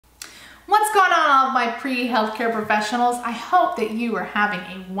What's going on, all of my pre-healthcare professionals? I hope that you are having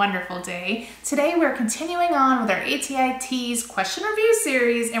a wonderful day. Today we're continuing on with our ATI TEAS question review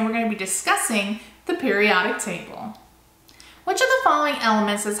series, and we're going to be discussing the periodic table. Which of the following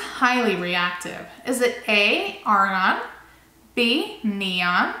elements is highly reactive? Is it A, argon, B,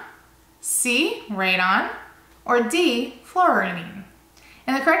 neon, C, radon, or D, fluorine?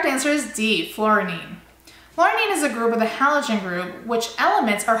 And the correct answer is D, fluorine. Fluorine is a group of the halogen group, which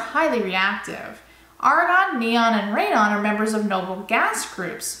elements are highly reactive. Argon, neon, and radon are members of noble gas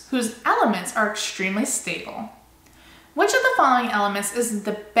groups, whose elements are extremely stable. Which of the following elements is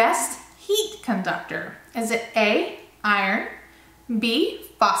the best heat conductor? Is it A, iron, B,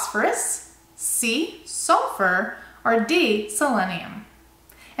 phosphorus, C, sulfur, or D, selenium?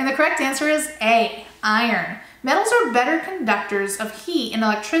 And the correct answer is A, iron. Metals are better conductors of heat and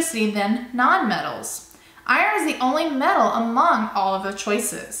electricity than nonmetals. Iron is the only metal among all of the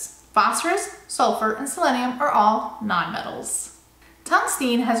choices. Phosphorus, sulfur, and selenium are all nonmetals.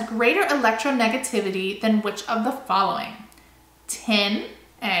 Tungsten has greater electronegativity than which of the following? Tin,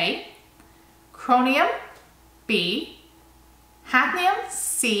 A, chromium, B, hafnium,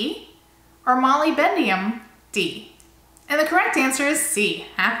 C, or molybdenum, D. And the correct answer is C,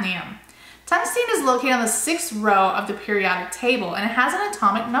 hafnium. Tungsten is located on the 6th row of the periodic table, and it has an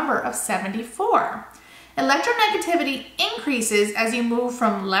atomic number of 74. Electronegativity increases as you move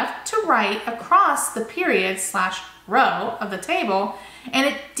from left to right across the period/row of the table, and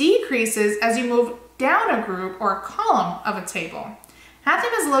it decreases as you move down a group or a column of a table.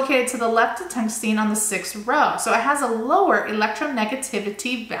 Hafnium is located to the left of tungsten on the 6th row, so it has a lower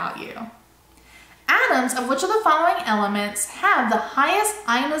electronegativity value. Atoms of which of the following elements have the highest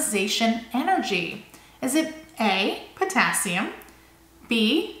ionization energy? Is it A, potassium,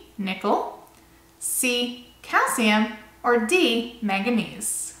 B, nickel, C, calcium, or D,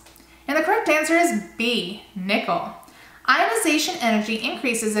 manganese? And the correct answer is B, nickel. Ionization energy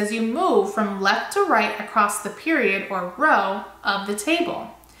increases as you move from left to right across the period or row of the table.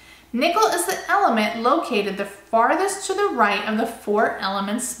 Nickel is the element located the farthest to the right of the 4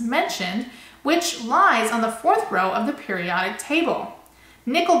 elements mentioned, which lies on the 4th row of the periodic table.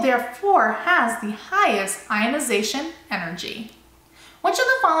 Nickel therefore has the highest ionization energy. Which of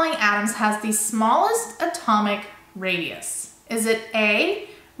the following atoms has the smallest atomic radius? Is it A,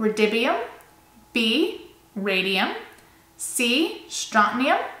 rubidium, B, radium, C,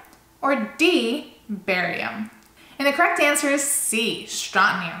 strontium, or D, barium? And the correct answer is C,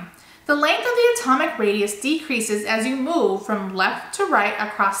 strontium. The length of the atomic radius decreases as you move from left to right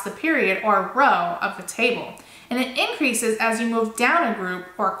across the period or row of the table, and it increases as you move down a group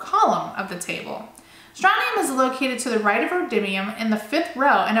or column of the table. Strontium is located to the right of rubidium in the 5th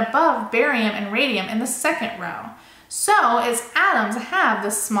row and above barium and radium in the 2nd row. So its atoms have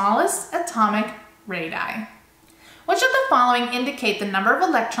the smallest atomic radii. Which of the following indicate the number of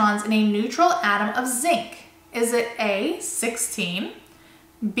electrons in a neutral atom of zinc? Is it A, 16,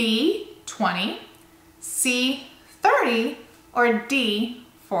 B, 20, C, 30, or D,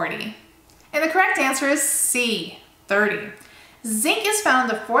 40? And the correct answer is C, 30. Zinc is found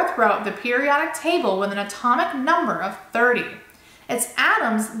in the 4th row of the periodic table with an atomic number of 30. Its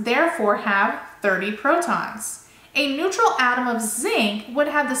atoms therefore have 30 protons. A neutral atom of zinc would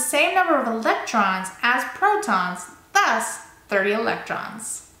have the same number of electrons as protons, thus 30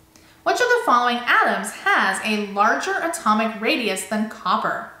 electrons. Which of the following atoms has a larger atomic radius than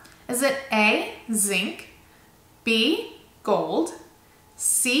copper? Is it A, zinc, B, gold,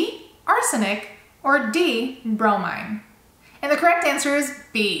 C, arsenic, or D, bromine? And the correct answer is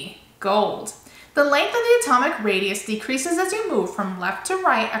B, gold. The length of the atomic radius decreases as you move from left to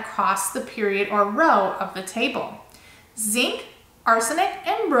right across the period or row of the table. Zinc, arsenic,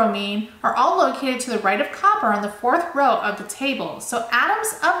 and bromine are all located to the right of copper on the 4th row of the table, so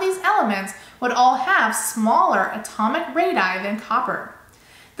atoms of these elements would all have smaller atomic radii than copper.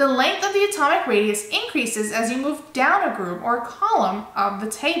 The length of the atomic radius increases as you move down a group or column of the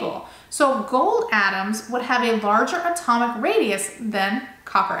table, so gold atoms would have a larger atomic radius than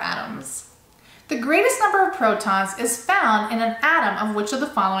copper atoms. The greatest number of protons is found in an atom of which of the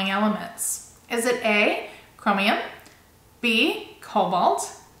following elements? Is it A, chromium, B,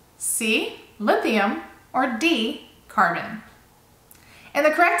 cobalt, C, lithium, or D, carbon? And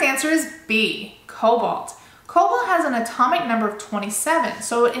the correct answer is B, cobalt. Cobalt has an atomic number of 27,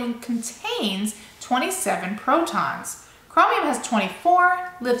 so it contains 27 protons. Chromium has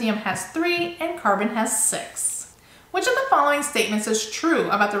 24, lithium has 3, and carbon has 6. Which of the following statements is true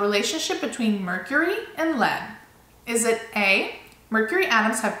about the relationship between mercury and lead? Is it A, mercury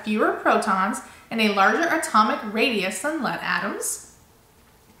atoms have fewer protons and a larger atomic radius than lead atoms?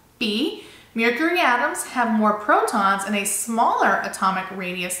 B, Mercury atoms have more protons and a smaller atomic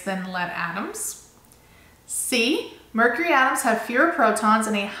radius than lead atoms. C. Mercury atoms have fewer protons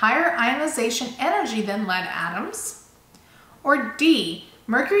and a higher ionization energy than lead atoms. Or D.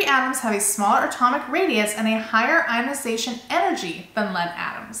 Mercury atoms have a smaller atomic radius and a higher ionization energy than lead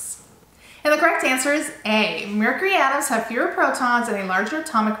atoms. And the correct answer is A. Mercury atoms have fewer protons and a larger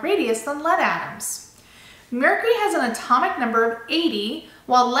atomic radius than lead atoms. Mercury has an atomic number of 80,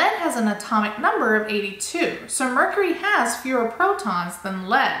 while lead has an atomic number of 82. So mercury has fewer protons than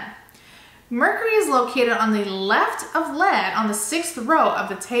lead. Mercury is located on the left of lead on the 6th row of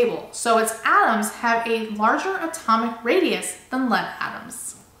the table, so its atoms have a larger atomic radius than lead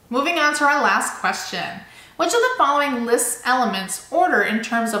atoms. Moving on to our last question. Which of the following lists elements order in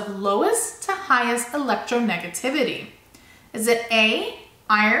terms of lowest to highest electronegativity? Is it A,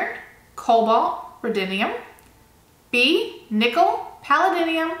 iron, cobalt, ruthenium, B, nickel,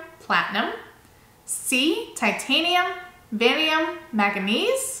 palladium, platinum, C, titanium, vanadium,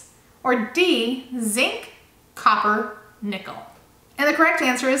 manganese, or D, zinc, copper, nickel? And the correct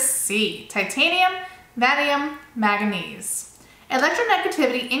answer is C, titanium, vanadium, manganese.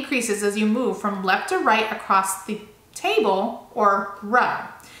 Electronegativity increases as you move from left to right across the table or row,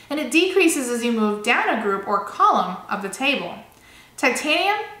 and it decreases as you move down a group or column of the table.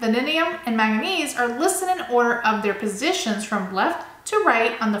 Titanium, vanadium, and manganese are listed in order of their positions from left to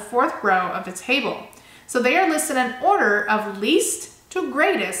right on the 4th row of the table. So they are listed in order of least to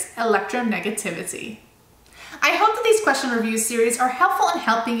greatest electronegativity. I hope that these question review series are helpful in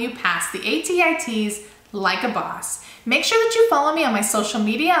helping you pass the ATI TEAS like a boss. Make sure that you follow me on my social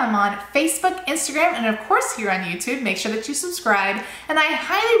media. I'm on Facebook, Instagram, and of course here on YouTube. Make sure that you subscribe, and I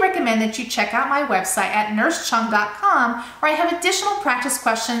highly recommend that you check out my website at nursechung.com, where I have additional practice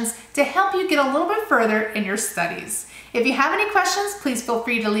questions to help you get a little bit further in your studies. If you have any questions, please feel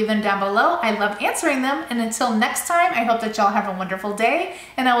free to leave them down below. I love answering them, and until next time, I hope that y'all have a wonderful day,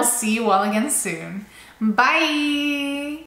 and I will see you all again soon. Bye!